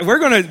We're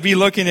going to be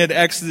looking at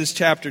Exodus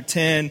chapter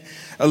 10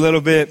 a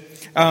little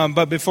bit.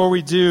 But before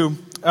we do,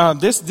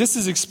 this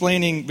is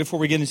explaining, before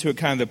we get into it,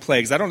 kind of the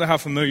plagues. I don't know how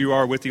familiar you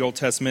are with the Old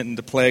Testament and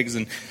the plagues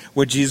and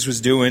what Jesus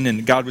was doing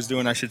and God was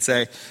doing, I should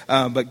say.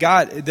 But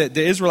the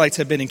Israelites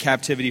had been in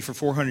captivity for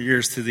 400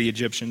 years to the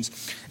Egyptians.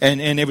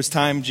 And it was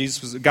time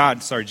Jesus,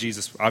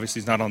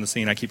 obviously he's not on the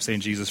scene. I keep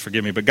saying Jesus,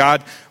 forgive me. But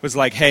God was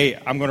like, hey,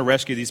 I'm going to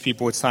rescue these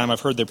people. It's time.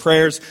 I've heard their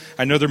prayers.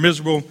 I know they're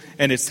miserable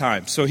and it's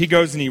time. So he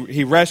goes and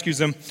he rescues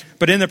them.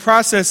 But in the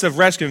process of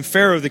rescuing,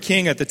 Pharaoh, the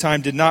king at the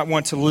time, did not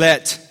want to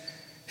let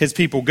his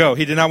people go.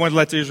 He did not want to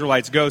let the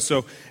Israelites go.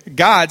 So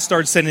God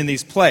started sending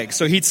these plagues.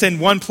 So he'd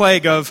send one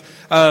plague of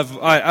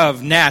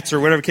gnats or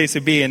whatever case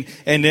it be, and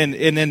then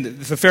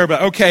the Pharaoh would be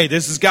like, okay,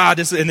 this is God.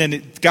 And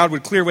then God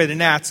would clear away the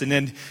gnats, and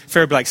then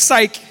Pharaoh would be like,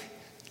 psych.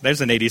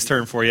 There's an 80s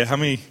term for you. How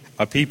many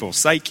people?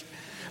 Psych.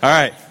 All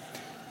right.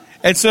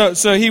 And so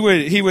he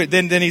would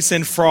then he'd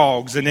send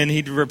frogs, and then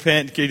he'd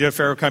repent.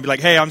 Pharaoh would come be like,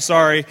 hey, I'm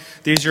sorry.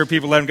 These are your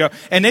people. Let them go.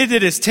 And they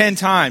did this 10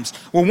 times.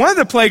 Well, one of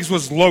the plagues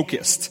was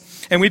locust.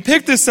 And we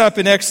pick this up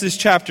in Exodus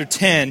chapter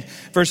 10,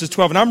 verses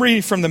 12. And I'm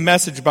reading from the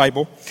Message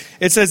Bible.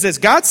 It says this: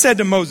 God said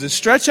to Moses,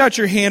 stretch out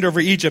your hand over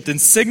Egypt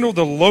and signal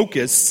the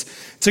locusts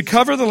to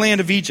cover the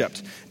land of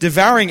Egypt,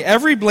 devouring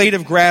every blade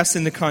of grass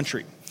in the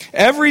country.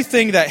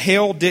 Everything that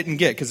hail didn't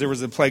get, because there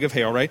was a plague of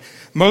hail, right?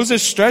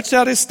 Moses stretched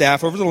out his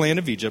staff over the land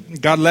of Egypt.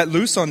 God let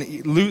loose an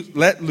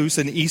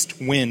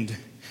east wind.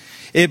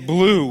 It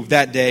blew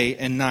that day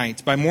and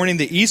night. By morning,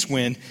 the east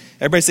wind,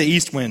 everybody say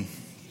east wind,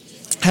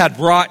 had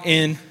brought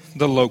in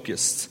the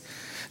locusts.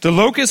 The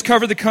locusts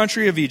covered the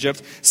country of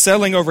Egypt,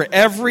 settling over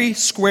every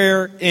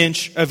square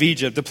inch of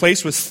Egypt. The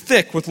place was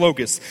thick with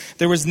locusts.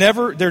 There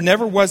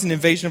never was an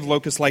invasion of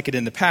locusts like it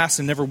in the past,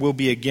 and never will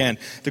be again.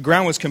 The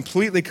ground was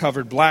completely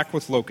covered black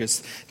with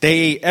locusts. They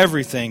ate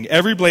everything,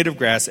 every blade of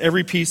grass,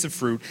 every piece of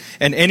fruit,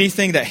 and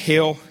anything that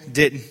hail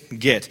didn't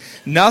get.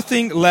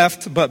 Nothing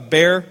left but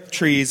bare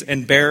trees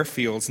and bare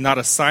fields, not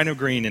a sign of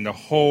green in the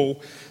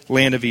whole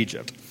land of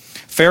Egypt.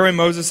 Pharaoh had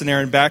Moses and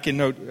Aaron back in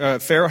no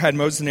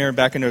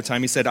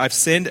time. He said, I've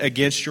sinned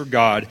against your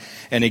God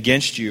and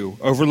against you.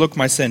 Overlook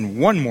my sin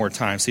one more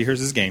time. See, here's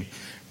his game.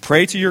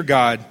 Pray to your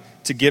God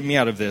to get me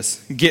out of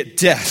this. Get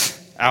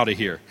death out of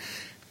here.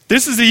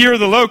 This is the year of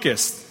the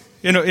locust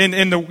in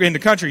the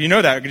country. You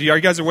know that. Are you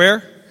guys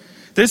aware?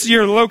 This is the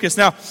year of the locust.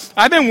 Now,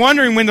 I've been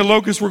wondering when the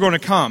locusts were going to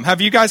come.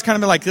 Have you guys kind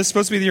of been like, this is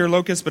supposed to be the year of the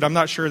locust, but I'm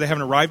not sure, they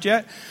haven't arrived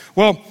yet?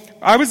 Well,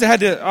 I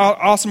had the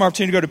awesome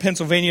opportunity to go to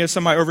Pennsylvania.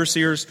 Some of my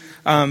overseers,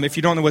 if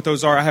you don't know what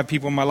those are, I have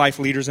people in my life,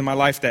 leaders in my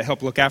life that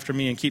help look after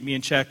me and keep me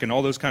in check and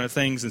all those kind of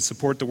things and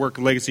support the work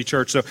of Legacy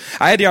Church. So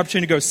I had the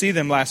opportunity to go see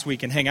them last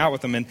week and hang out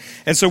with them. And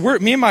so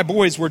me and my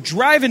boys were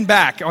driving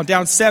back on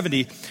down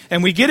 70,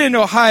 and we get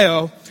into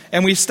Ohio,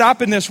 and we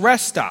stop in this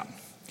rest stop.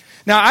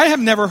 Now, I have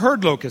never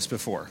heard locusts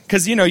before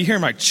because, you hear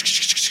them like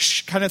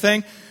kind of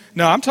thing.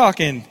 No, I'm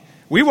talking,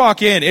 we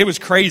walk in, it was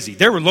crazy.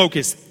 There were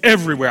locusts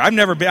everywhere. I've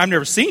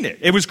never seen it.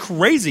 It was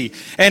crazy.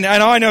 And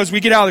all I know is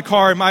we get out of the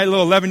car, and my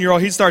little 11-year-old,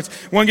 he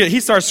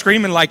starts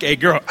screaming like a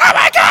girl, oh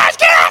my gosh,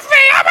 get off me,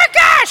 oh my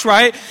gosh,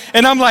 right?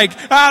 And I'm like,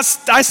 I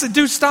said,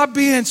 dude, stop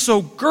being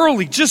so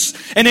girly.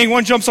 And then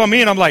one jumps on me,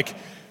 and I'm like,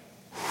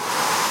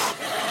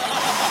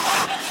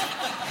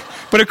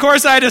 but of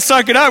course I had to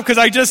suck it up because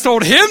I just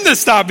told him to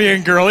stop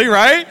being girly,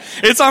 right?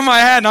 It's on my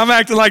head and I'm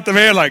acting like the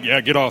man, like,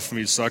 yeah, get off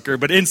me, sucker.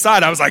 But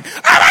inside I was like,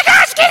 oh my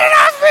gosh, get it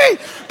off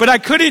me! But I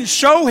couldn't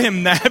show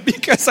him that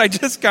because I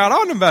just got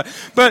on him about it.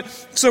 But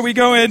so we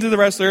go into the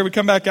rest there, we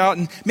come back out,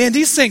 and man,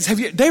 these things,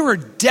 they were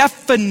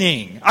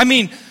deafening. I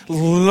mean,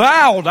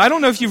 loud. I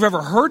don't know if you've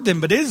ever heard them,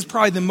 but it is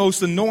probably the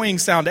most annoying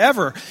sound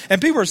ever. And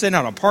people are sitting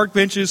out on park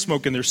benches,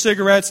 smoking their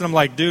cigarettes, and I'm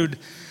like, dude,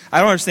 I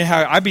don't understand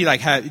how, I'd be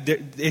like,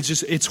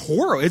 it's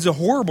horrible. It's a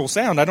horrible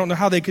sound. I don't know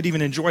how they could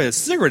even enjoy a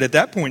cigarette at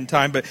that point in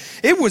time, but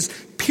it was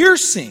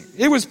piercing.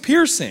 It was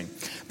piercing.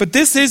 But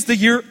this is the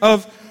year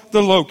of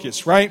the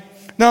locust, right?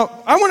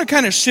 Now, I want to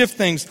kind of shift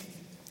things.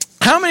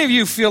 How many of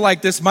you feel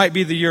like this might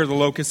be the year of the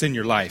locust in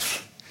your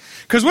life?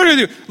 Because what do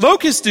they do?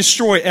 Locusts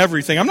destroy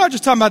everything. I'm not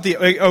just talking about the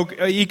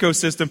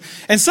ecosystem.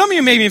 And some of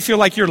you maybe feel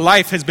like your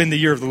life has been the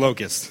year of the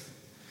locust.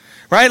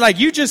 Right? Like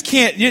you just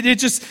can't,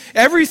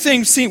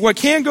 everything, what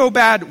can go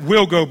bad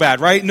will go bad,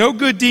 right? No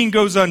good deed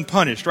goes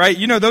unpunished, right?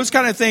 Those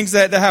kind of things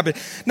that happen.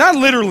 Not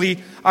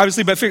literally,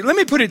 obviously, but let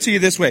me put it to you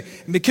this way.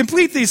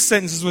 Complete these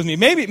sentences with me.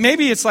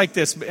 Maybe it's like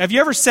this. Have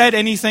you ever said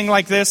anything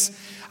like this?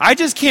 I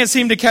just can't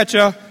seem to catch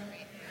a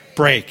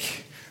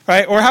break,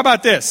 right? Or how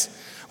about this?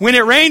 When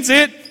it rains,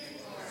 it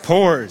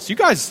pours. You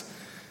guys,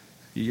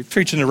 you're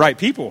preaching to the right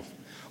people.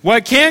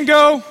 What can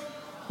go,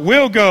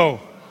 will go.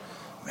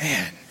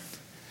 Man.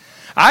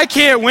 I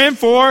can't win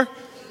for,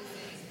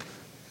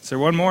 is there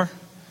one more?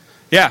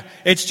 Yeah,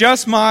 it's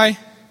just my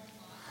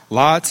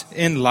lot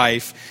in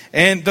life.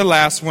 And the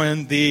last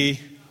one, the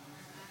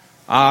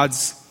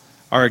odds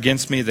are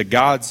against me, the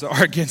gods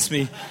are against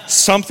me,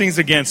 something's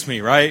against me,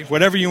 right?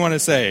 Whatever you want to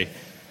say,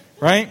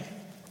 right?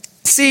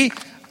 See,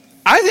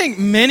 I think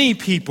many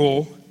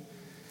people,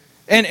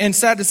 and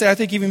sad to say, I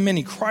think even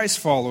many Christ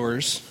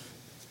followers,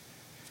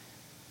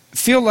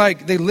 feel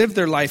like they live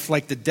their life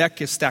like the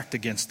deck is stacked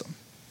against them,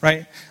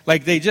 right?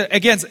 Like they just,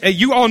 against,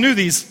 you all knew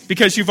these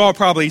because you've all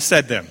probably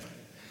said them.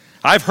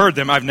 I've heard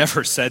them, I've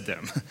never said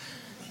them,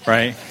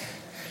 right?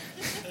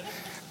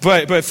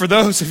 But for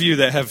those of you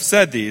that have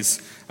said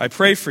these, I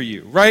pray for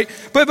you, right?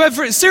 But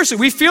seriously,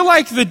 we feel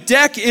like the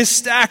deck is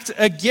stacked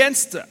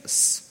against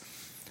us.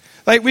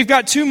 Like we've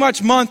got too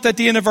much month at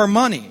the end of our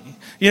money.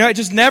 You know, it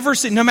just never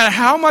seems, no matter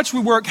how much we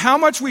work, how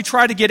much we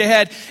try to get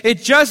ahead,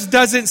 it just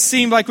doesn't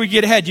seem like we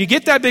get ahead. You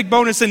get that big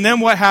bonus and then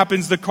what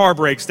happens? The car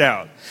breaks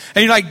down.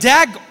 And you're like,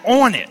 dag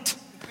on it.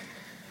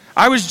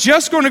 I was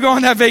just going to go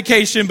on that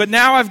vacation, but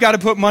now I've got to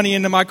put money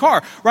into my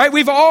car, right?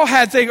 We've all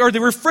had things, or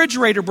the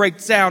refrigerator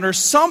breaks down, or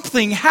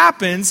something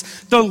happens,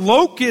 the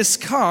locusts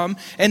come,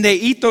 and they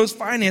eat those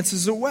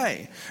finances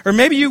away. Or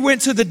maybe you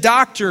went to the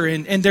doctor,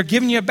 and they're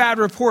giving you a bad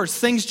report.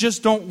 Things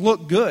just don't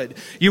look good.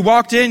 You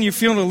walked in, you're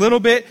feeling a little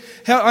bit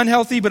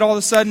unhealthy, but all of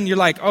a sudden you're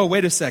like, oh,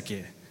 wait a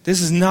second.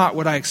 This is not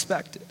what I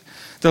expected.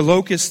 The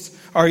locusts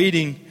are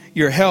eating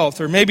your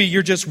health, or maybe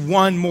you're just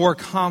one more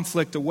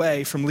conflict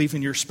away from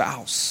leaving your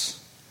spouse.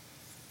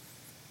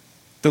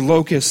 The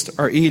locusts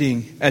are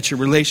eating at your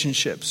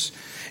relationships.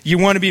 You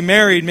want to be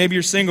married, maybe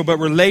you're single, but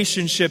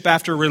relationship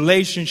after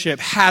relationship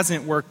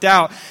hasn't worked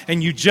out,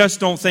 and you just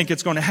don't think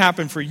it's going to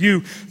happen for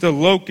you. The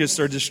locusts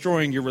are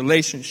destroying your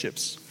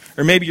relationships.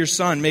 Or maybe your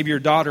son, maybe your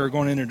daughter are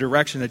going in a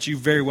direction that you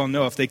very well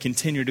know if they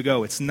continue to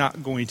go, it's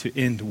not going to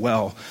end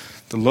well.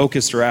 The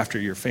locusts are after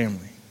your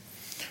family.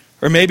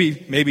 Or maybe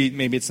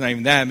it's not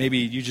even that. Maybe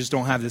you just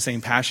don't have the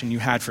same passion you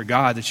had for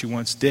God that you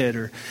once did.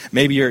 Or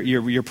maybe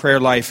your prayer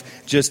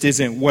life just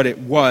isn't what it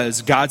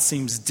was. God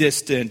seems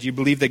distant. You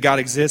believe that God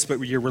exists, but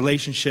your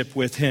relationship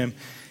with Him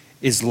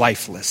is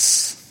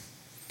lifeless.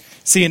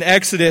 See, in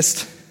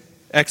Exodus,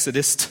 I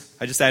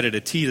just added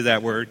a T to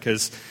that word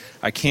because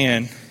I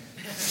can.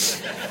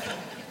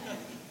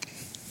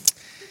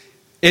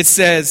 It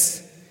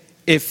says,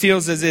 it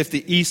feels as if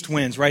the east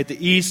winds, right?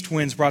 The east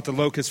winds brought the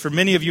locusts. For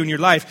many of you in your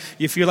life,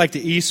 you feel like the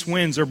east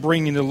winds are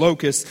bringing the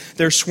locusts.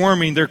 They're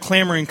swarming, they're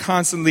clamoring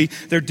constantly.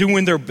 They're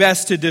doing their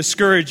best to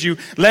discourage you.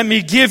 Let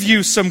me give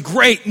you some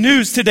great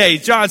news today.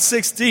 John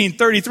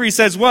 16:33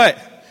 says what?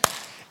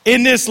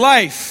 In this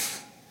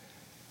life,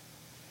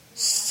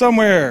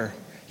 somewhere,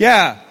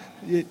 I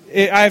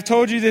have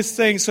told you this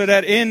thing so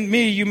that in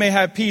me you may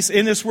have peace.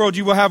 In this world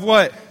you will have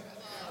what?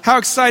 How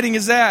exciting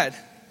is that?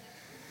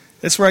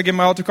 That's where I get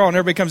my altar call and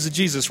everybody comes to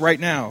Jesus right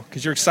now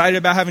because you're excited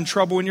about having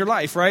trouble in your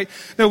life, right?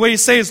 No, what you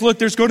say is, look,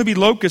 there's going to be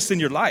locusts in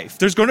your life.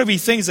 There's going to be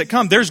things that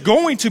come. There's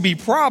going to be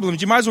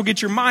problems. You might as well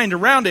get your mind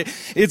around it.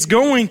 It's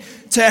going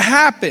to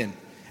happen.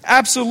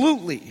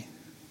 Absolutely.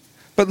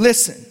 But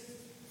listen,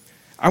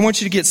 I want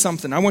you to get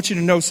something. I want you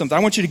to know something. I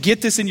want you to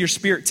get this in your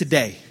spirit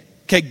today.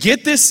 Okay,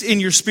 get this in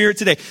your spirit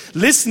today.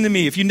 Listen to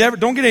me. If you never,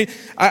 don't get it.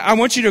 I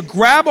want you to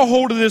grab a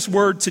hold of this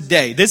word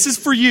today. This is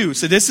for you.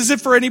 So this isn't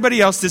for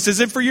anybody else. This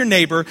isn't for your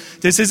neighbor.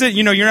 This isn't,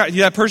 you're not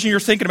that person you're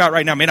thinking about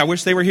right now. Man, I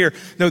wish they were here.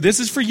 No, this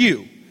is for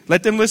you.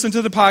 Let them listen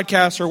to the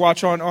podcast or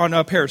watch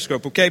on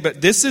Periscope, okay? But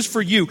this is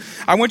for you.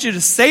 I want you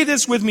to say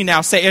this with me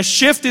now. Say, a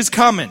shift is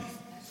coming.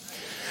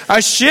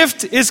 A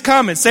shift is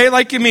coming. Say it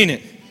like you mean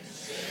it.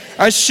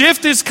 A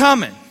shift is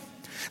coming.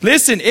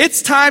 Listen,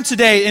 it's time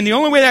today, and the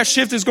only way that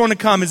shift is going to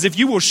come is if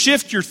you will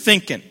shift your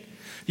thinking.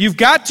 You've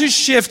got to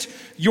shift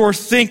your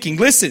thinking.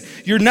 Listen,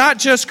 you're not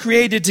just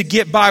created to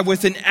get by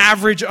with an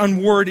average,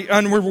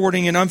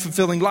 unrewarding, and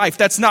unfulfilling life.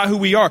 That's not who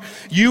we are.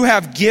 You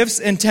have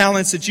gifts and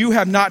talents that you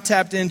have not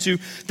tapped into.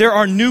 There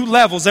are new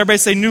levels. Everybody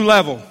say new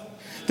level.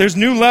 There's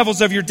new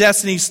levels of your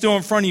destiny still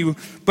in front of you,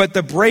 but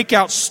the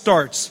breakout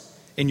starts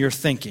in your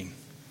thinking.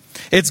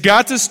 It's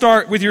got to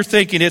start with your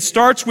thinking. It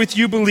starts with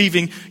you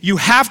believing. You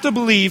have to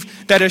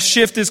believe that a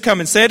shift is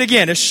coming. Say it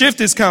again. A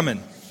shift is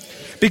coming.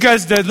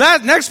 Because the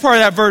next part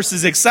of that verse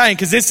is exciting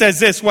because it says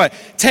this, what?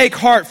 Take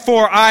heart,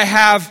 for I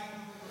have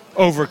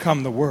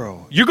overcome the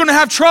world. You're going to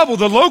have trouble.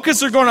 The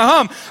locusts are going to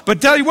hum.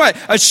 But tell you what,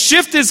 a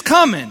shift is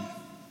coming.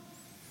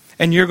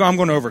 And I'm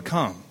going to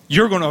overcome.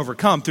 You're going to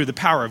overcome through the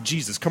power of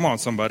Jesus. Come on,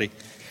 somebody.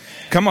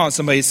 Come on,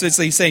 somebody.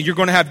 He's saying you're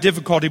going to have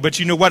difficulty, but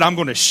you know what? I'm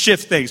going to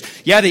shift things.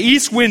 Yeah, the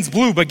east wind's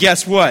blue, but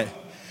guess what?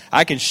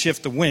 I can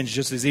shift the winds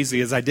just as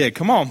easily as I did.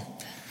 Come on.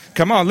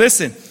 Come on,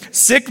 listen.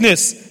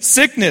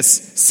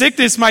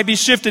 Sickness might be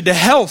shifted to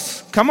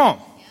health. Come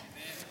on.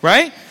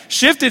 Right?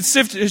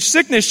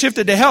 Sickness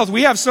shifted to health.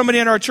 We have somebody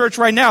in our church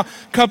right now,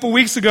 a couple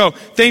weeks ago,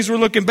 things were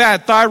looking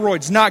bad.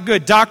 Thyroid's not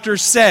good.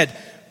 Doctors said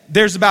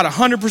there's about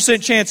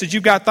 100% chance that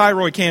you've got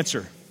thyroid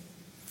cancer.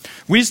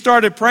 We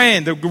started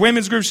praying. The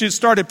women's group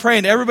started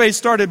praying. Everybody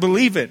started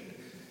believing.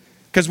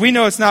 Because we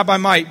know it's not by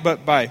might,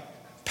 but by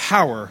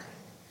power.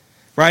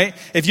 Right?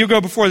 If you go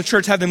before the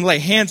church, have them lay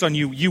hands on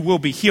you, you will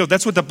be healed.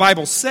 That's what the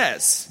Bible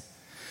says.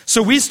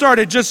 So we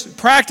started just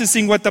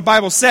practicing what the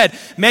Bible said.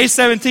 May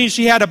 17th,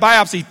 she had a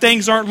biopsy.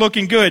 Things aren't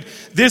looking good.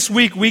 This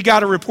week, we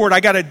got a report. I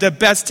got the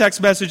best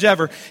text message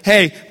ever.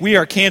 Hey, we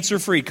are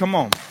cancer-free. Come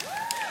on.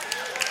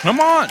 Come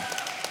on.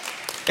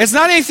 It's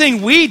not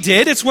anything we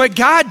did. It's what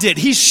God did.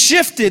 He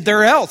shifted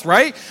their health,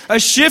 right? A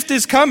shift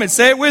is coming.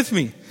 Say it with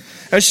me.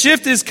 A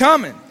shift is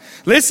coming.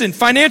 Listen,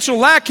 financial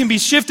lack can be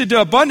shifted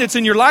to abundance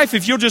in your life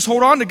if you'll just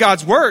hold on to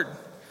God's word.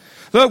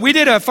 Look, we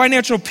did a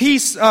financial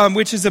peace,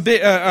 which is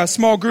a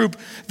small group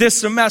this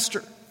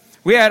semester.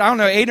 We had,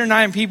 8 or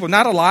 9 people,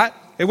 not a lot.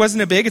 It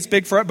wasn't it's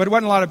big for it, but it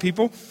wasn't a lot of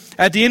people.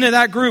 At the end of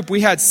that group,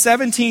 we had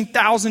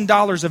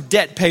 $17,000 of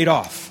debt paid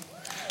off.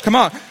 Come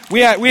on.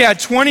 We had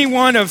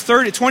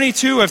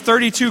 22 of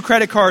 32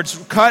 credit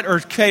cards cut or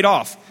paid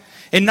off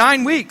in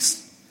 9 weeks.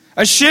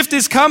 A shift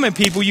is coming,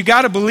 people. You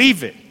got to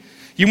believe it.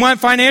 You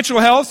want financial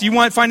health? You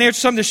want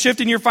something to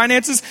shift in your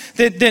finances?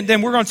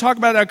 Then we're going to talk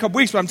about that in a couple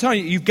weeks. But I'm telling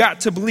you, you've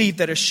got to believe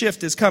that a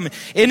shift is coming.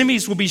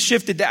 Enemies will be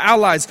shifted to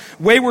allies.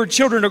 Wayward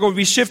children are going to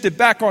be shifted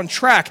back on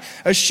track.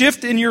 A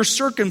shift in your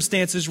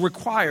circumstances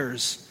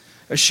requires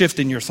a shift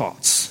in your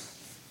thoughts.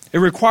 It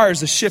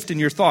requires a shift in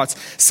your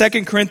thoughts.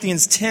 2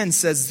 Corinthians 10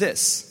 says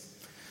this: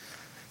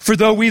 "For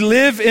though we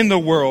live in the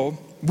world,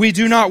 we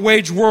do not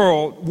wage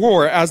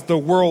war as the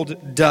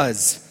world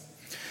does.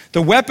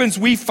 The weapons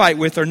we fight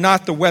with are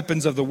not the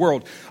weapons of the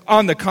world.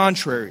 On the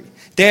contrary,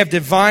 they have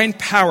divine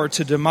power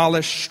to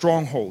demolish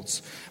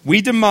strongholds.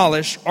 We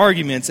demolish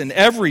arguments and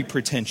every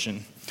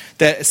pretension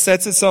that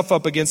sets itself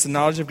up against the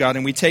knowledge of God,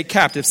 and we take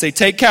captive," say,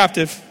 take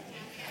captive,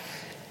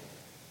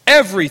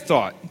 "every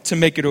thought to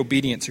make it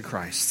obedient to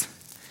Christ."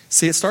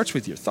 See, it starts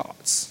with your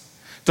thoughts.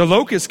 The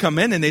locusts come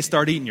in and they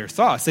start eating your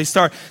thoughts. They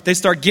start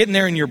getting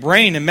there in your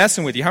brain and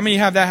messing with you. How many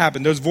have that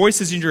happen? Those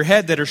voices in your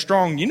head that are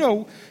strong.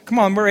 Come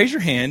on, raise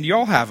your hand. You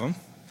all have them.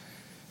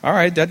 All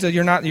right,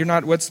 you're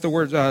not. What's the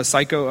word?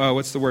 Psycho.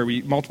 What's the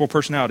word? Multiple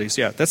personalities.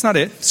 Yeah, that's not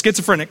it.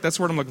 Schizophrenic. That's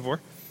the word I'm looking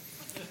for.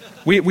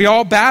 We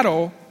all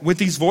battle with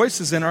these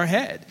voices in our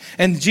head.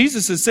 And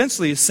Jesus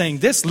essentially is saying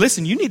this: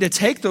 listen, you need to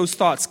take those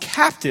thoughts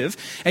captive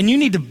and you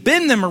need to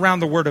bend them around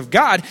the Word of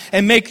God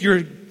and make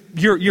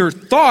your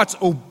thoughts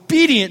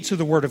obedient to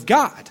the Word of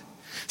God.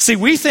 See,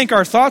 we think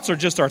our thoughts are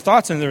just our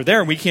thoughts and they're there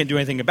and we can't do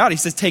anything about it. He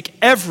says, take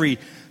every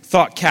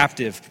thought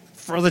captive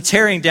for the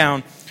tearing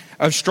down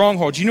of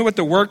strongholds. You know what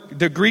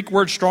the Greek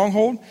word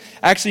stronghold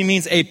actually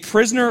means? A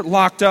prisoner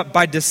locked up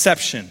by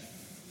deception.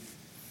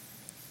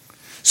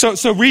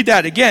 So read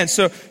that again.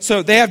 So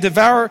they have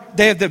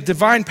the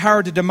divine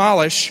power to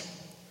demolish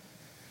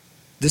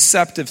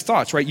deceptive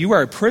thoughts, right? You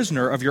are a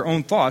prisoner of your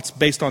own thoughts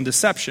based on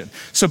deception.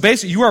 So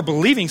basically, you are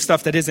believing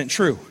stuff that isn't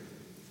true.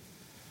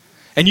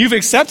 And you've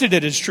accepted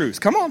it as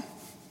truth. Come on.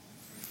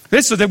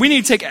 So that we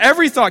need to take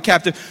every thought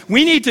captive.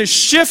 We need to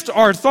shift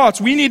our thoughts.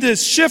 We need to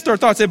shift our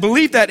thoughts and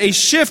believe that a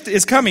shift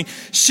is coming.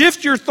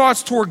 Shift your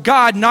thoughts toward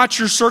God, not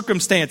your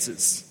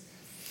circumstances.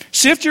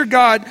 Shift your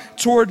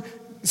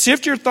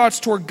thoughts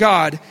toward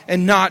God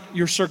and not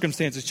your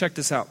circumstances. Check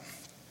this out.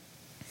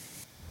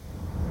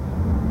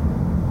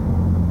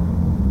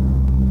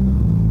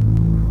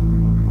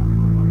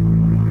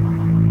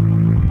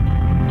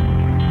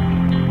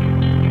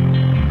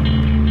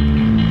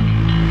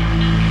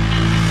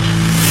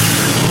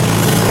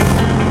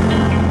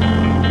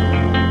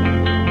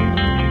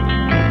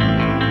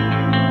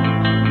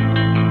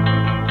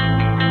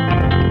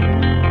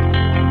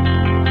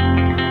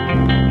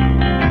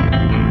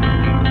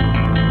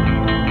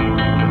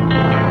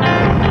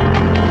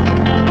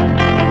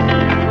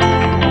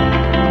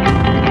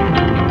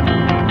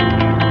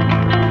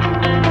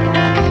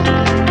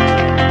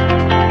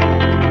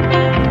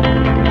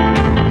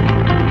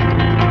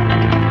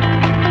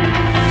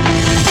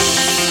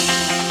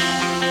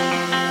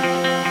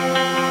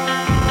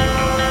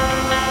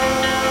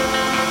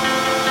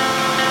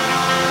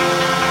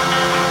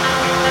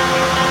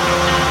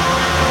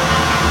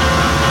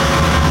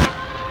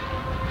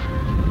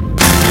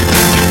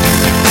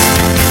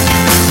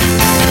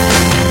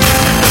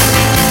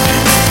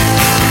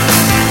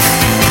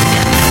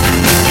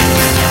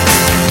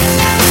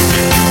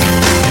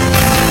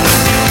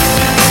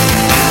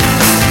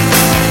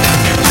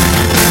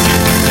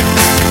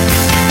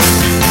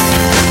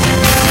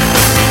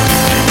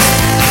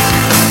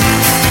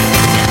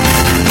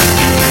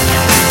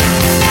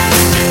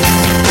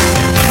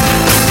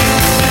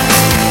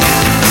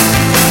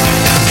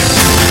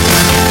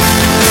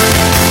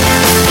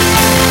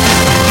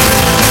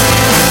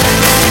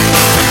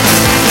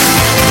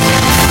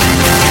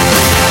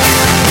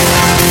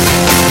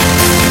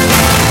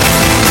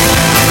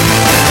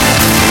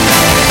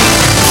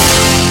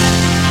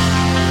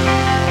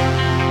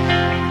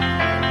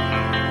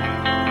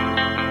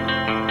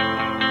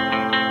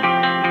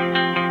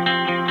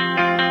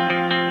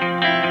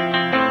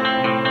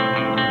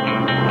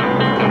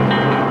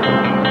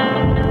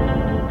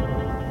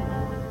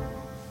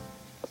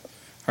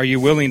 Are you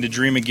willing to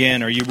dream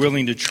again? Are you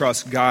willing to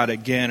trust God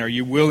again? Are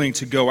you willing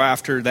to go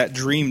after that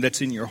dream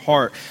that's in your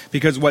heart?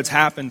 Because what's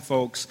happened,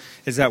 folks,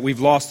 is that we've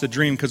lost the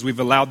dream because we've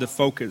allowed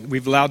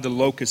the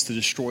locusts to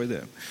destroy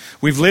them.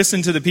 We've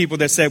listened to the people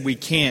that said we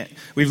can't.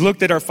 We've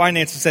looked at our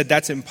finances and said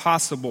that's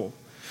impossible.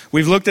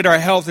 We've looked at our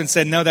health and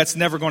said, no, that's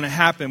never going to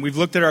happen. We've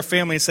looked at our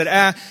family and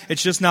said,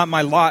 it's just not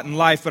my lot in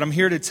life. But I'm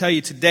here to tell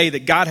you today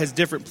that God has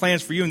different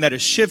plans for you and that a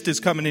shift is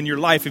coming in your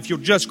life if you'll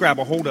just grab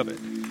a hold of it.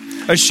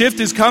 A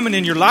shift is coming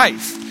in your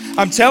life.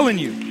 I'm telling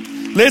you.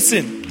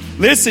 Listen.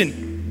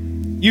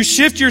 You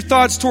shift your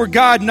thoughts toward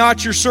God,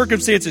 not your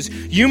circumstances.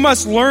 You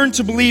must learn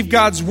to believe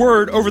God's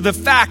word over the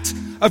fact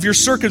of your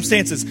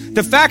circumstances.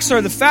 The facts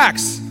are the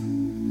facts.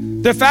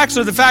 The facts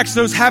are the facts.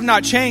 Those have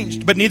not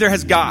changed, but neither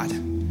has God.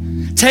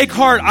 Take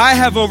heart, I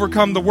have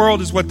overcome the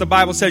world, is what the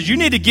Bible says. You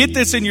need to get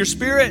this in your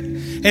spirit,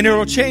 and it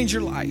will change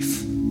your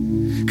life.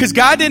 Because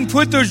God didn't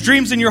put those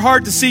dreams in your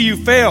heart to see you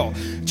fail.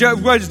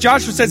 Joshua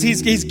says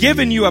he's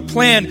given you a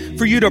plan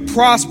for you to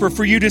prosper,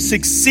 for you to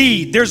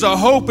succeed. There's a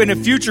hope and a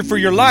future for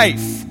your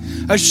life.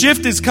 A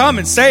shift is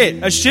coming. Say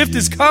it. A shift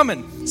is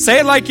coming. Say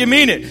it like you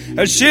mean it.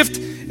 A shift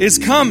is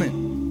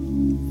coming.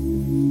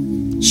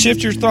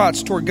 Shift your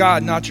thoughts toward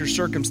God, not your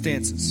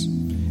circumstances.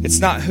 It's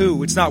not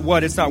who, it's not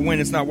what, it's not when,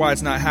 it's not why,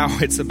 it's not how.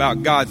 It's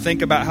about God.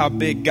 Think about how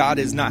big God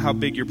is, not how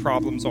big your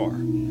problems are.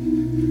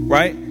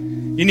 Right?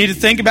 You need to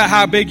think about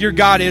how big your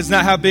God is,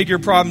 not how big your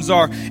problems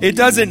are. It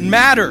doesn't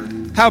matter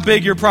how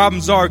big your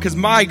problems are, because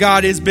my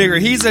God is bigger.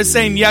 He's the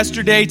same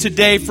yesterday,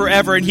 today,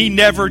 forever, and he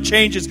never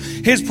changes.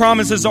 His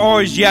promise is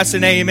always yes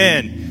and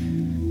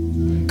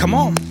amen. Come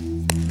on.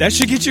 That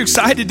should get you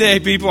excited today,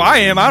 people. I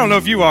am. I don't know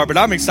if you are, but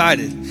I'm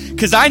excited.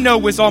 Because I know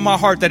with all my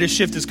heart that a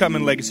shift is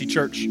coming in Legacy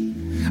Church.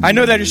 I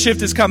know that a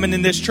shift is coming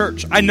in this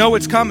church. I know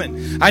it's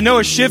coming. I know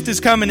a shift is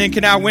coming in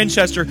Canal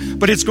Winchester,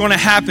 but it's going to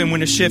happen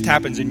when a shift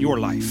happens in your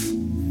life.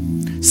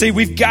 See,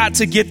 we've got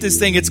to get this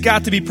thing. It's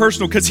got to be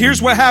personal, because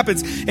here's what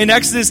happens. In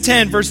Exodus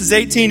 10, verses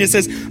 18, it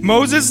says,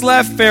 Moses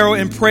left Pharaoh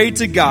and prayed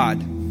to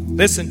God.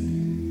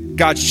 Listen,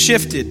 God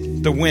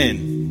shifted the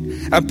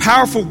wind. A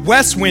powerful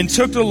west wind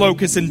took the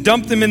locusts and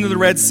dumped them into the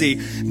Red Sea.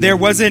 There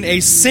wasn't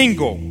a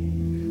single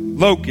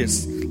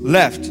locust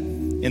left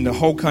in the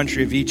whole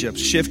country of Egypt.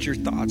 Shift your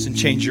thoughts and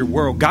change your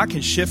world. God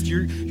can shift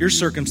your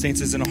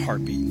circumstances in a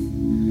heartbeat.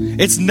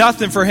 It's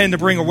nothing for him to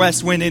bring a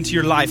west wind into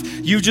your life.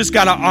 You just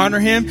got to honor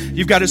him.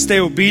 You've got to stay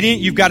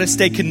obedient. You've got to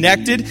stay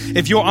connected.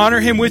 If you'll honor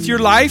him with your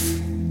life,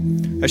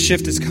 a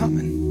shift is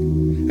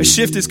coming. A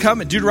shift is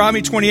coming.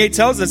 Deuteronomy 28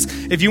 tells us,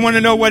 if you want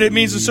to know what it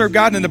means to serve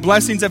God and the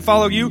blessings that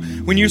follow you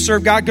when you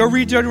serve God, go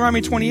read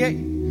Deuteronomy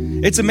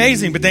 28. It's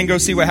amazing, but then go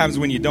see what happens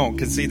when you don't.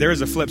 Because see, there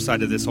is a flip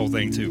side to this whole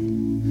thing too.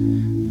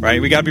 Right?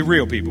 We got to be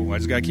real, people. I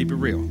just got to keep it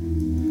real.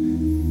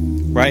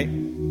 Right?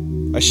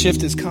 A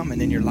shift is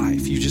coming in your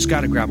life. You just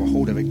got to grab a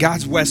hold of it.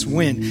 God's west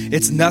wind,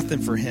 it's nothing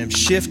for him.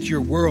 Shift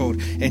your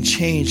world and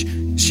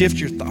shift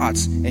your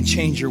thoughts and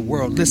change your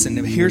world. Listen,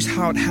 here's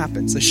how it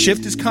happens. A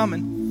shift is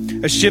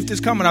coming. A shift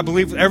is coming. I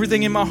believe with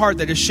everything in my heart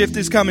that a shift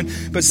is coming.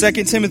 But 2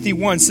 Timothy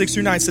 1,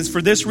 6-9 says,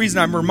 for this reason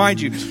I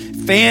remind you,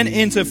 fan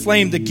into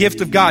flame the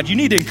gift of God. You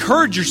need to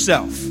encourage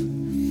yourself.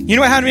 You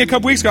know what happened to me a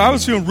couple weeks ago? I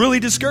was feeling really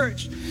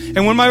discouraged.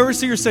 And when my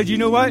overseer said, you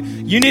know what?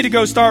 You need to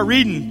go start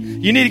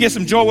reading. You need to get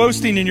some Joel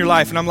Osteen in your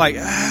life. And I'm like,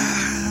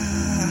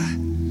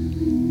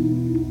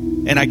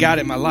 And I got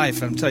it in my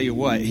life. And I'm telling you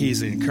what,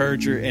 he's an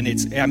encourager. And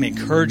I'm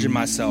encouraging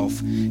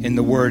myself in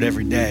the word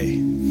every day.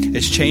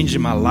 It's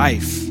changing my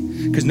life.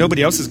 Because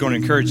nobody else is going to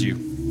encourage you.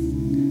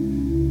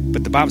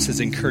 But the Bible says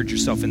encourage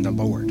yourself in the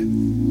Lord.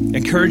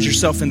 Encourage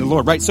yourself in the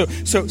Lord, right? So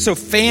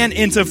fan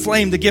into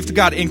flame the gift of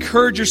God.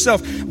 Encourage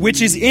yourself,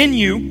 which is in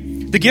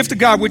you, the gift of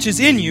God, which is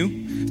in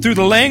you, through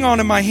the laying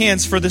on of my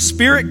hands. For the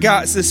Spirit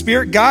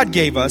God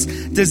gave us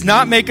does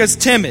not make us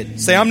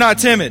timid. Say, I'm not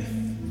timid.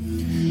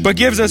 But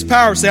gives us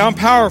power. Say, I'm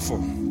powerful.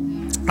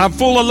 I'm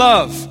full of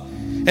love.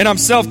 And I'm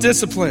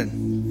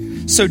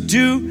self-disciplined. So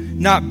do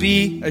not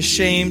be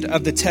ashamed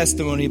of the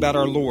testimony about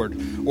our Lord,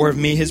 or of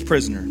me, his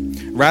prisoner.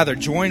 Rather,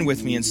 join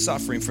with me in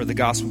suffering for the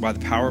gospel by the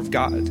power of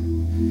God.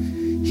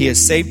 He has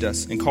saved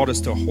us and called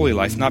us to a holy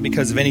life, not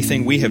because of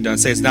anything we have done.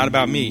 Say, it's not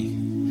about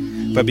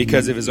me, but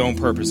because of his own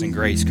purpose and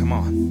grace. Come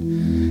on.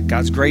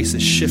 God's grace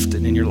is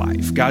shifting in your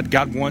life.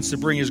 God wants to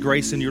bring his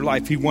grace into your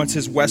life. He wants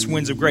his west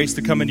winds of grace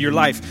to come into your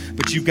life.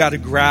 But you've got to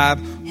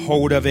grab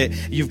hold of it.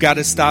 You've got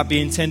to stop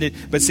being tempted.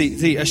 But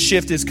see, a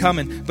shift is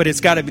coming. But it's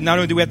got to be, not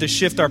only do we have to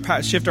shift our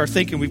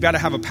thinking, we've got to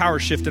have a power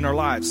shift in our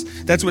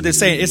lives. That's what they're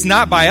saying. It's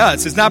not by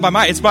us. It's not by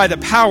might. It's by the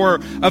power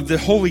of the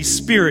Holy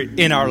Spirit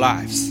in our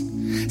lives.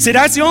 See,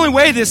 that's the only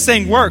way this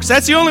thing works.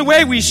 That's the only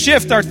way we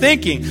shift our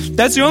thinking.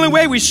 That's the only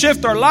way we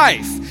shift our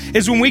life.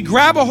 Is when we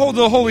grab a hold of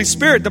the Holy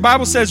Spirit. The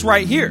Bible says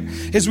right here,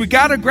 is we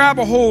got to grab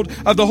a hold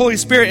of the Holy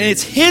Spirit, and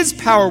it's his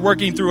power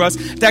working through us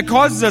that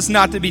causes us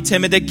not to be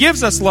timid, that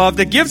gives us love,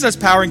 that gives us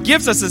power, and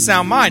gives us a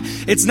sound mind.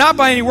 It's not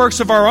by any works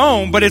of our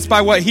own, but it's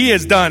by what he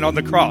has done on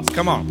the cross.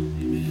 Come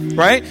on.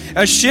 Right?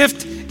 A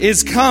shift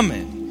is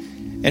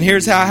coming. And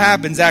here's how it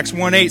happens. Acts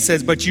 1:8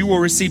 says, but you will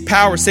receive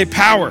power. Say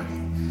power.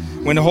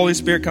 When the Holy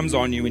Spirit comes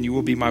on you, and you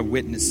will be my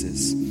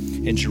witnesses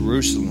in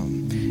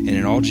Jerusalem and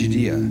in all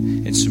Judea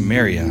and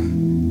Samaria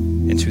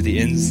and to the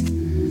ends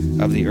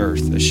of the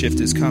earth. A shift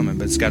is coming,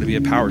 but it's got to be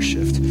a power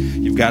shift.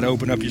 You've got to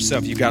open up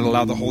yourself. You've got to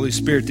allow the Holy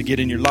Spirit to get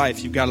in your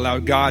life. You've got to allow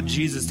God,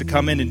 Jesus, to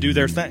come in and do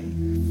their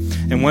thing.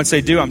 And once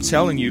they do, I'm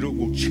telling you, it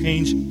will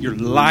change your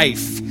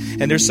life.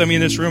 And there's some of you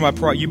in this room,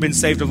 you've been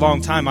saved a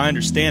long time. I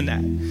understand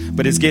that.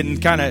 But it's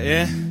getting kind of,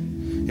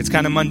 it's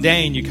kind of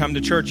mundane. You come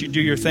to church, you do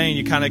your thing,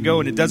 you kind of go,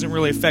 and it doesn't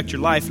really affect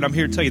your life. And I'm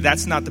here to tell you,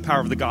 that's not the power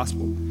of the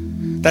gospel.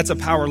 That's a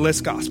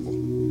powerless gospel.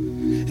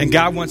 And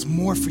God wants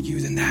more for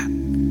you than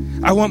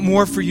that. I want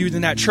more for you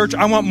than that. Church,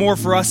 I want more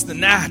for us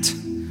than that.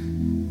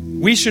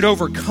 We should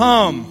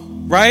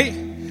overcome, right?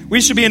 We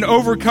should be an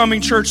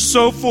overcoming church,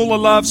 so full of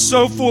love,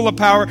 so full of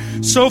power,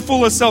 so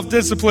full of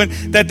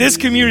self-discipline that this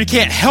community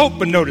can't help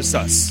but notice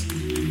us,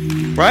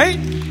 right?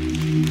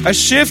 A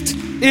shift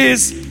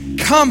is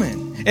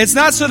coming. It's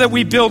not so that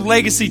we build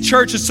Legacy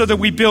Church, it's so that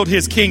we build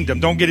his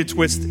kingdom. Don't get it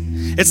twisted.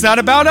 It's not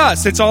about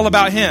us, it's all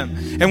about him.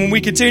 And when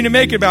we continue to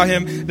make it about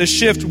him, the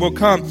shift will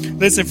come.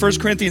 Listen, 1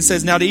 Corinthians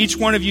says, now to each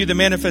one of you the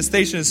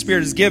manifestation of the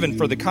Spirit is given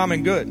for the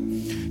common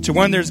good. To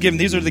one there's given,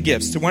 these are the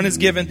gifts. To one is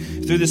given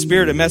through the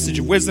Spirit a message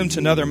of wisdom, to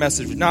another a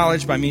message of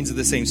knowledge by means of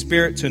the same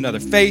Spirit, to another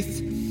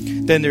faith.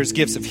 Then there's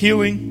gifts of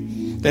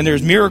healing. Then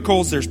there's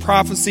miracles, there's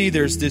prophecy,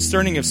 there's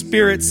discerning of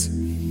spirits,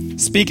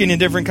 speaking in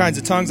different kinds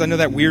of tongues. I know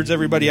that weirds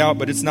everybody out,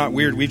 but it's not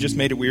weird. We've just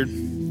made it weird.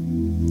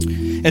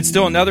 And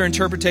still another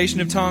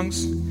interpretation of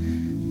tongues.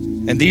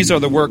 And these are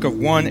the work of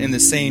one and the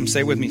same,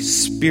 say with me,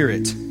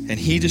 Spirit. And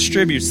he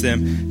distributes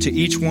them to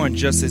each one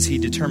just as he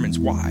determines.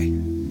 Why?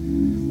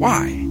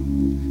 Why?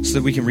 So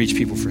that we can reach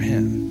people for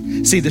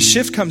him. See, the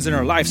shift comes in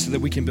our life so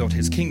that we can build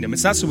his kingdom.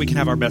 It's not so we can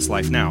have our best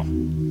life now.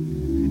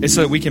 It's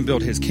so that we can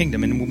build his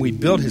kingdom. And when we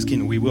build his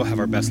kingdom, we will have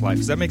our best life.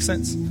 Does that make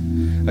sense?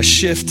 A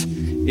shift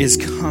is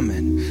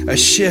coming. A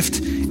shift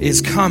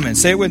is coming.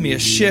 Say it with me. A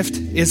shift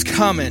is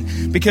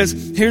coming. Because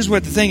here's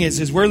what the thing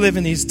is we're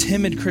living these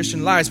timid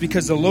Christian lives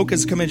because the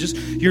locusts come in. Just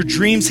your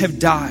dreams have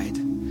died.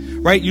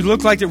 Right? You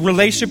look like the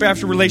relationship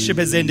after relationship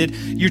has ended.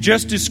 You're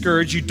just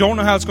discouraged. You don't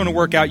know how it's going to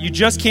work out. You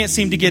just can't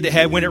seem to get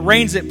ahead. When it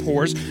rains, it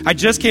pours. I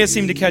just can't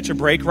seem to catch a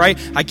break, right?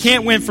 I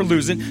can't win for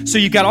losing. So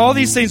you've got all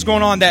these things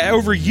going on that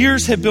over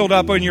years have built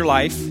up in your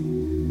life,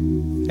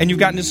 and you've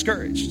gotten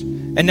discouraged.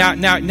 And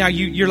now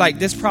you're like,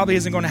 this probably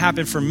isn't going to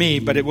happen for me,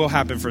 but it will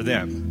happen for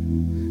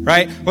them.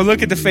 Right? Well,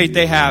 look at the faith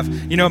they have.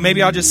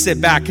 Maybe I'll just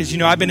sit back because,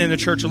 I've been in the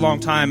church a long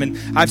time and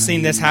I've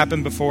seen this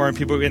happen before I'm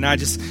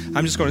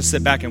just going to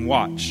sit back and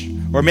watch.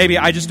 Or maybe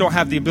I just don't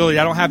have the ability.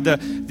 I don't have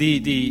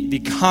the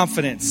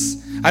confidence.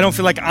 I don't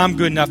feel like I'm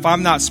good enough.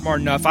 I'm not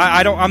smart enough.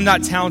 I'm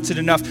not talented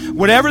enough.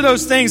 Whatever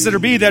those things that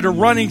are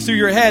running through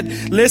your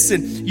head,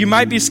 listen, you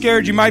might be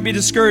scared. You might be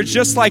discouraged,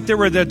 just like there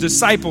were the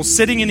disciples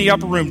sitting in the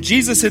upper room.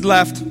 Jesus had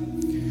left.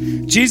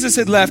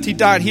 He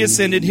died. He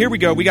ascended. Here we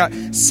go. We got,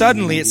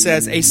 suddenly it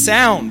says, a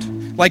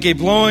sound like a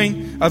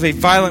blowing of a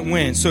violent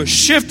wind. So a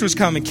shift was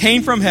coming,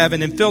 came from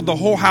heaven and filled the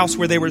whole house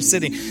where they were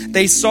sitting.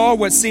 They saw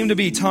what seemed to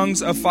be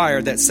tongues of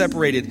fire that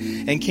separated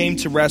and came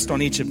to rest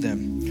on each of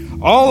them.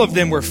 All of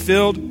them were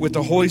filled with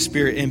the Holy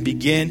Spirit and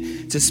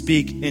began to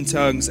speak in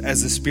tongues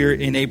as the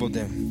Spirit enabled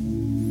them.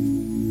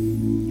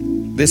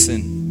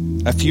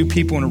 Listen, a few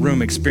people in a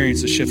room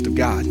experienced the shift of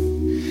God.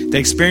 They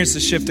experienced the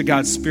shift of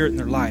God's Spirit in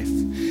their life.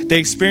 They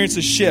experienced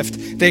a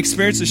shift. They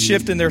experienced a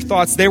shift in their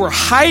thoughts. They were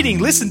hiding.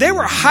 Listen, they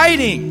were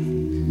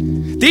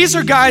hiding. These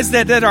are guys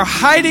that are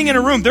hiding in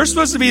a room. They're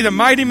supposed to be the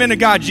mighty men of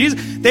God.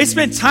 They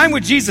spent time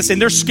with Jesus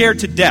and they're scared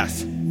to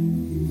death.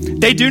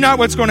 They do not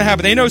know what's going to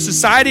happen. They know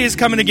society is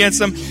coming against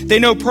them. They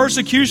know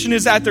persecution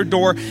is at their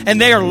door and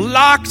they are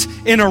locked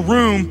in a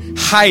room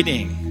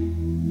hiding.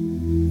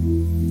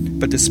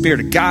 But the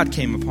Spirit of God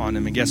came upon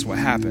them and guess what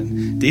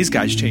happened? These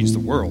guys changed the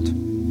world.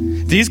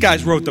 These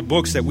guys wrote the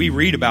books that we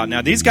read about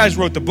now. These guys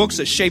wrote the books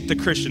that shaped the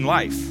Christian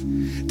life.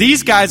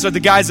 These guys are the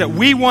guys that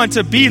we want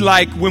to be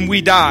like when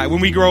we die,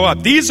 when we grow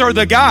up. These are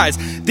the guys.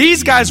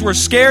 These guys were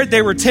scared.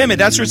 They were timid.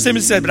 That's what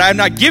Timothy said. But I have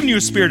not given you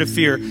a spirit of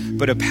fear,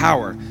 but of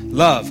power,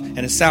 love, and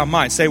a sound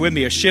mind. Say with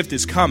me, a shift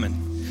is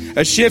coming.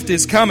 A shift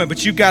is coming,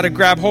 but you got to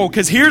grab hold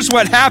because here's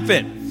what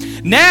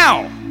happened.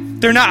 Now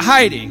they're not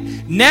hiding.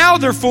 Now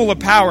they're full of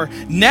power.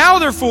 Now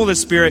they're full of the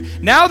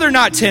Spirit. Now they're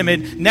not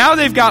timid. Now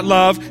they've got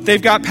love. They've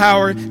got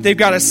power. They've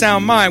got a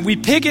sound mind. We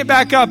pick it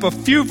back up a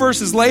few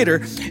verses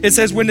later. It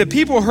says, when the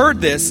people heard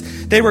this,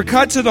 they were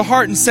cut to the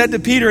heart and said to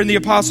Peter and the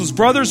apostles,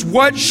 brothers,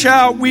 what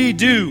shall we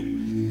do?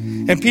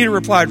 And Peter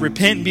replied,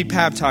 repent and be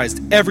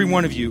baptized, every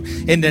one of you,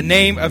 in the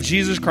name of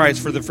Jesus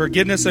Christ for the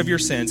forgiveness of your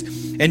sins,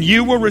 and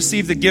you will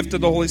receive the gift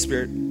of the Holy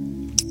Spirit.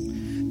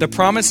 The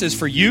promise is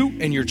for you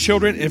and your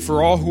children and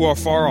for all who are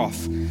far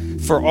off,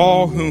 for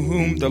all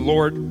whom the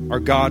Lord our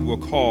God will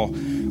call.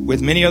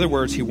 With many other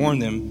words, he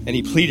warned them and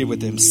he pleaded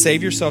with them,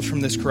 save yourselves from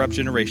this corrupt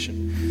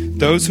generation.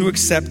 Those who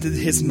accepted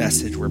his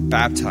message were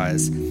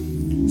baptized.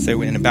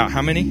 So in about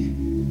how many?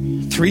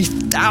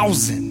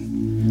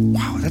 3,000.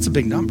 Wow, that's a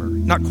big number.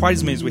 Not quite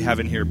as many as we have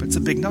in here, but it's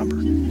a big number.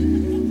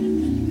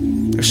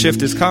 A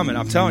shift is coming,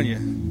 I'm telling you.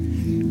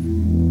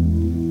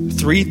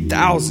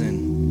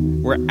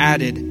 3,000 were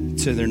added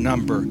to their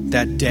number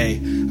that day.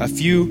 A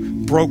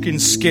few broken,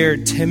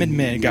 scared, timid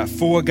men got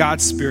full of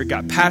God's Spirit,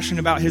 got passionate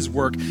about his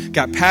work,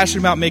 got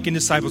passionate about making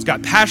disciples,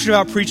 got passionate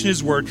about preaching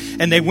his word,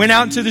 and they went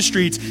out into the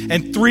streets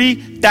and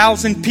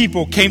 3,000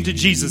 people came to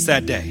Jesus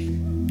that day.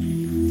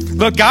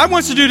 Look, God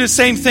wants to do the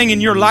same thing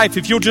in your life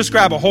if you'll just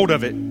grab a hold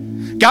of it.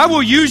 God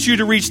will use you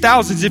to reach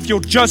thousands if you'll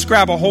just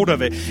grab a hold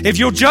of it. If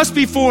you'll just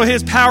be full of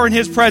his power and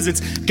his presence,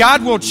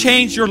 God will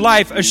change your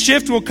life. A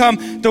shift will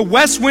come. The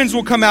west winds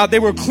will come out. They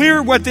will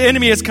clear what the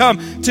enemy has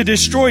come to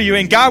destroy you,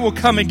 and God will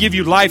come and give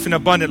you life and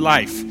abundant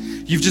life.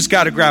 You've just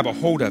got to grab a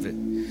hold of it.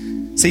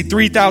 See,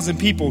 3,000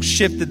 people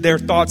shifted their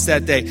thoughts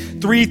that day.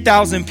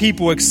 3,000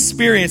 people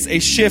experienced a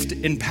shift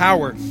in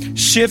power.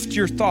 Shift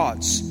your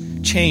thoughts.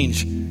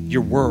 Change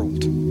your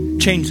world.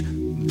 Change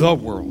the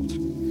world.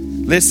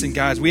 Listen,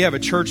 guys, we have a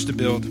church to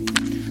build.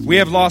 We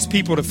have lost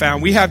people to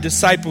found. We have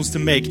disciples to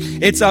make.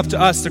 It's up to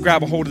us to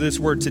grab a hold of this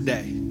word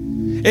today.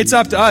 It's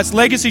up to us.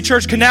 Legacy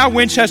Church Canal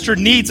Winchester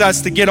needs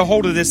us to get a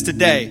hold of this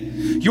today.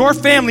 Your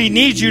family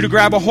needs you to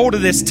grab a hold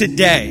of this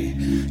today.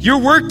 Your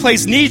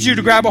workplace needs you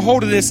to grab a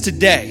hold of this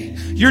today.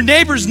 Your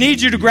neighbors need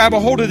you to grab a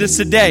hold of this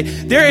today.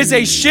 There is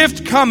a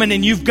shift coming,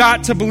 and you've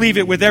got to believe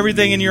it with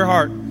everything in your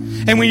heart.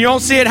 And when you don't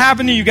see it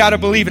happening, you got to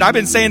believe it. I've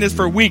been saying this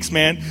for weeks,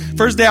 man.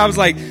 First day I was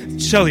like,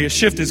 Shelly, a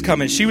shift is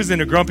coming. She was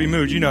in a grumpy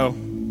mood. You know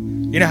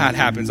how it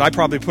happens. I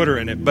probably put her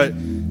in it, but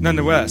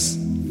nonetheless.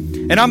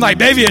 And I'm like,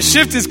 baby, a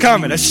shift is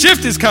coming. A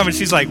shift is coming.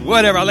 She's like,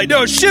 whatever. I'm like,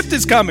 no, a shift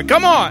is coming.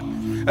 Come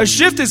on. A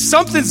shift is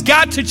something's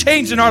got to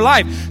change in our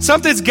life.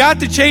 Something's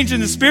got to change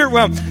in the spirit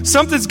realm.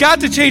 Something's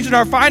got to change in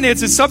our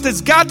finances.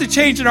 Something's got to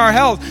change in our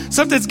health.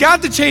 Something's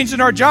got to change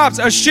in our jobs.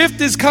 A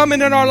shift is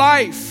coming in our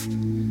life.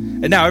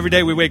 And now every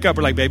day we wake up,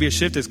 we're like, baby, a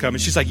shift is coming.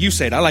 She's like, you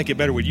say it. I like it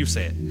better when you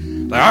say it.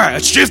 Like, all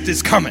right, a shift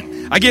is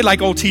coming. I get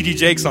like old T.D.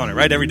 Jakes on it,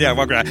 right? Every day I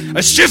walk around,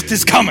 a shift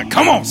is coming.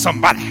 Come on,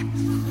 somebody.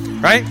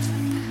 Right?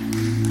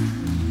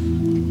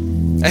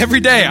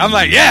 Every day I'm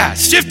like, yeah, a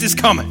shift is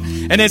coming.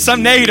 And then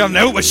some day you don't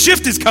know, a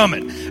shift is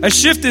coming. A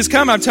shift is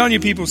coming. I'm telling you,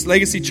 people,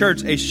 Legacy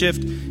Church, a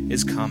shift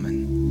is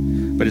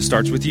coming. But it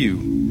starts with you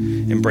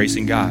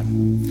embracing God.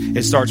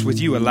 It starts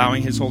with you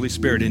allowing his Holy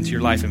Spirit into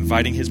your life,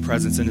 inviting his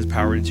presence and his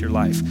power into your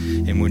life.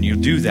 And when you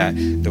do that,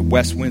 the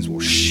west winds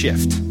will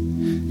shift.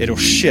 It'll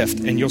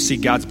shift, and you'll see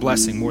God's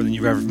blessing more than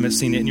you've ever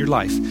seen it in your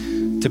life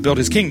to build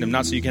his kingdom,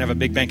 not so you can have a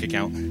big bank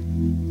account,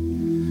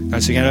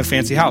 not so you can have a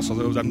fancy house,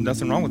 although there's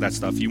nothing wrong with that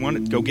stuff. You want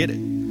it, go get it.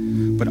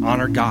 But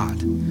honor God.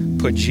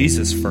 Put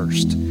Jesus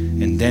first,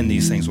 and then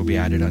these things will be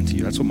added unto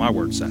you. That's what my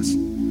word says.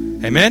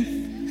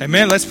 Amen?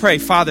 Amen. Let's pray.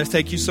 Father,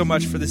 thank you so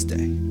much for this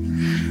day.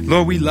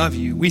 Lord, we love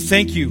you. We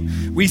thank you.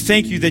 We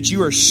thank you that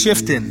you are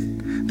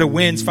shifting the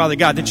winds, Father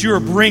God, that you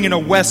are bringing a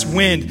west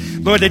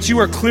wind. Lord, that you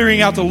are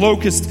clearing out the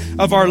locust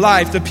of our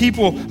life, the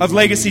people of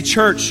Legacy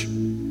Church,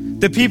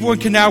 the people in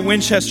Canal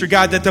Winchester,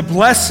 God, that the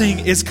blessing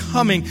is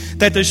coming,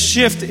 that the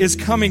shift is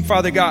coming,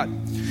 Father God.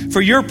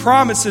 For your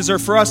promises are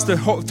for us to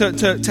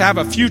have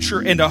a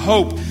future and a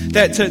hope,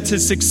 that to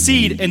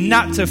succeed and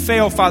not to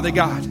fail, Father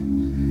God.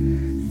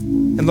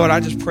 And Lord, I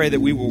just pray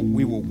that we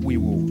will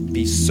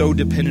be so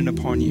dependent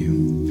upon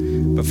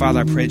you. But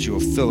Father, I pray that you will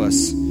fill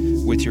us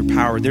with your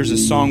power. There's a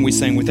song we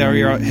sang with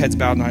our heads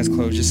bowed and eyes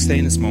closed. Just stay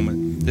in this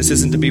moment. This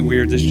isn't to be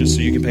weird. This is just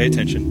so you can pay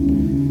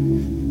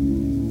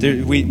attention.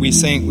 We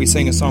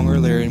sang a song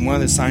earlier, and one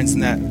of the signs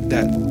in that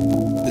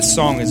this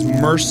song is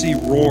mercy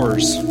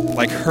roars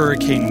like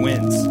hurricane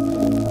winds.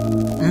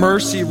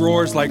 Mercy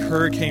roars like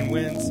hurricane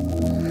winds.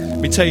 Let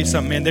me tell you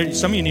something, man.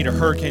 Some of you need a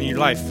hurricane in your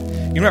life.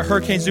 You know what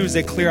hurricanes do is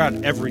they clear out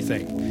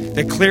everything.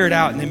 They clear it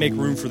out and they make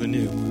room for the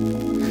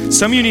new.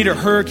 Some of you need a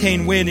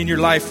hurricane wind in your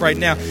life right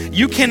now.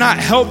 You cannot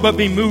help but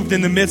be moved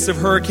in the midst of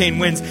hurricane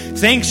winds.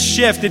 Things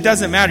shift. It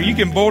doesn't matter. You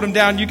can bolt them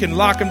down. You can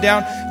lock them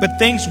down. But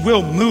things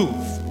will move.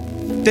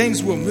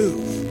 Things will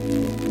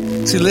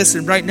move. See,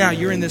 listen, right now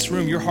you're in this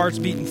room. Your heart's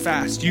beating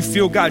fast. You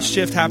feel God's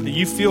shift happening.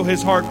 You feel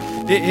his heart,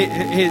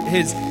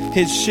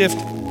 his shift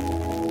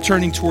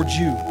turning towards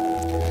you.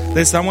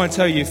 Listen, I want to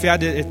tell you,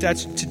 if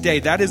that's today,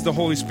 that is the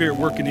Holy Spirit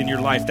working in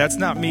your life. That's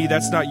not me.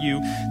 That's not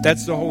you.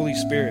 That's the Holy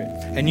Spirit.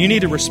 And you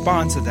need to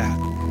respond to that.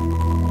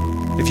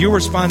 If you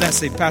respond to that,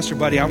 say, Pastor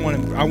Buddy, I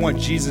want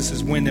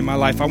Jesus' wind in my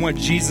life. I want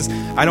Jesus.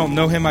 I don't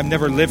know him. I've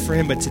never lived for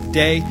him. But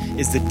today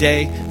is the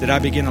day that I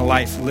begin a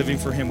life living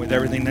for him with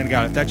everything that I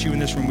got. If that's you in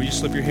this room, will you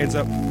slip your hands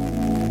up?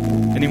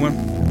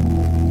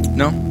 Anyone?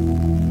 No?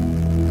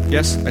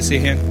 Yes? I see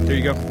a hand. There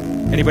you go.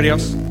 Anybody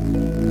else?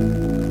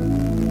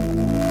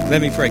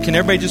 Let me pray. Can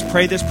everybody just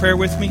pray this prayer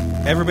with me?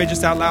 Everybody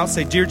just out loud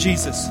say, Dear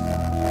Jesus,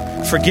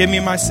 forgive me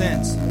my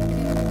sins.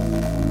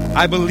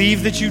 I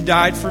believe that you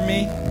died for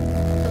me.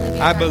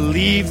 I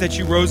believe that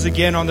you rose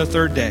again on the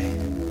third day.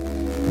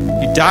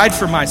 You died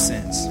for my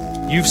sins.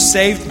 You've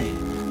saved me.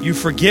 You've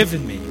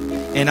forgiven me.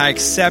 And I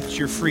accept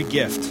your free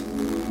gift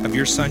of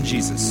your son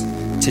Jesus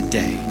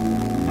today.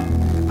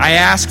 I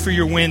ask for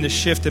your wind to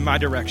shift in my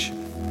direction.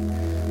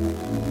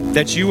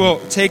 That you will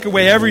take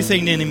away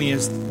everything the enemy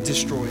has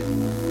destroyed.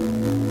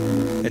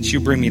 That you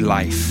bring me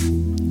life,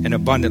 an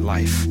abundant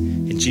life.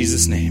 In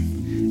Jesus'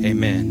 name,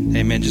 amen.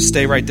 Amen. Just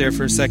stay right there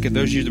for a second.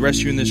 Those of you, the rest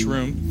of you in this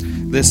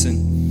room,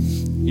 listen.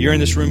 You're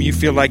in this room, you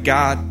feel like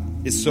God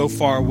is so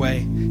far away.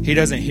 He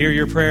doesn't hear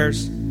your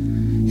prayers.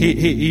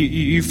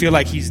 You feel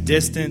like he's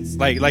distant.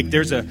 Like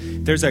there's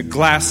a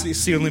glass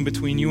ceiling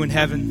between you and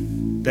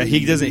heaven that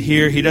he doesn't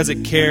hear. He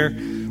doesn't care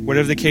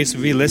whatever the case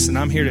may be, listen,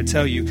 I'm here to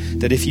tell you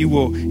that if you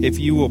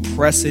will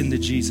press into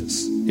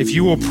Jesus, if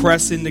you will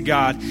press into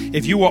God,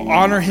 if you will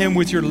honor him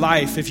with your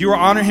life, if you will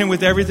honor him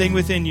with everything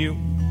within you,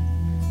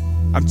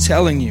 I'm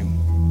telling you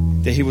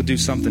that he will do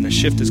something. A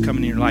shift is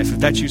coming in your life. If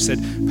that's you, said,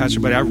 Pastor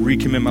Buddy, I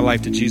recommit my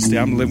life to Jesus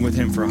today. I'm living with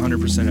him for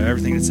 100% of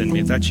everything that's in me.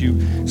 If that's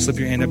you, slip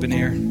your hand up in the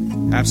air.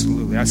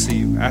 Absolutely. I see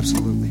you.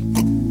 Absolutely.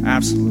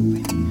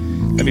 Absolutely.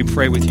 Let me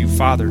pray with you.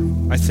 Father,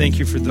 I thank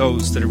you for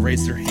those that have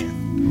raised their hand.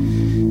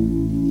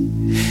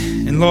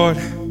 And Lord,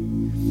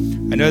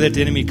 I know that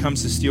the enemy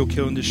comes to steal,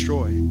 kill, and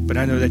destroy, but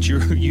I know that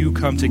you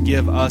come to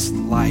give us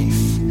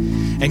life.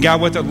 And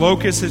God, what the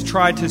locust has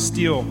tried to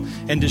steal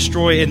and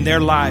destroy in their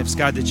lives,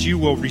 God, that you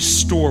will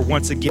restore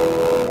once again.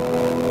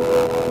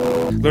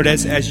 Lord,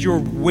 as your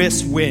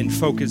west wind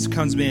focus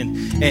comes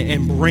in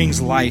and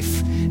brings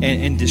life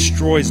and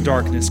destroys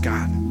darkness,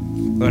 God.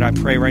 Lord, I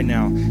pray right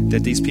now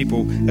that these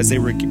people, as they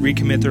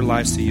recommit their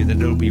lives to you, that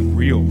it'll be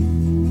real.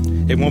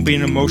 It won't be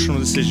an emotional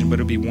decision, but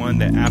it'll be one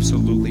that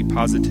absolutely,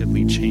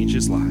 positively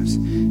changes lives.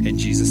 In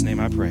Jesus' name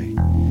I pray.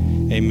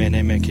 Amen,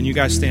 amen. Can you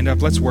guys stand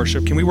up? Let's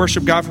worship. Can we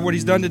worship God for what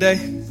he's done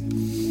today?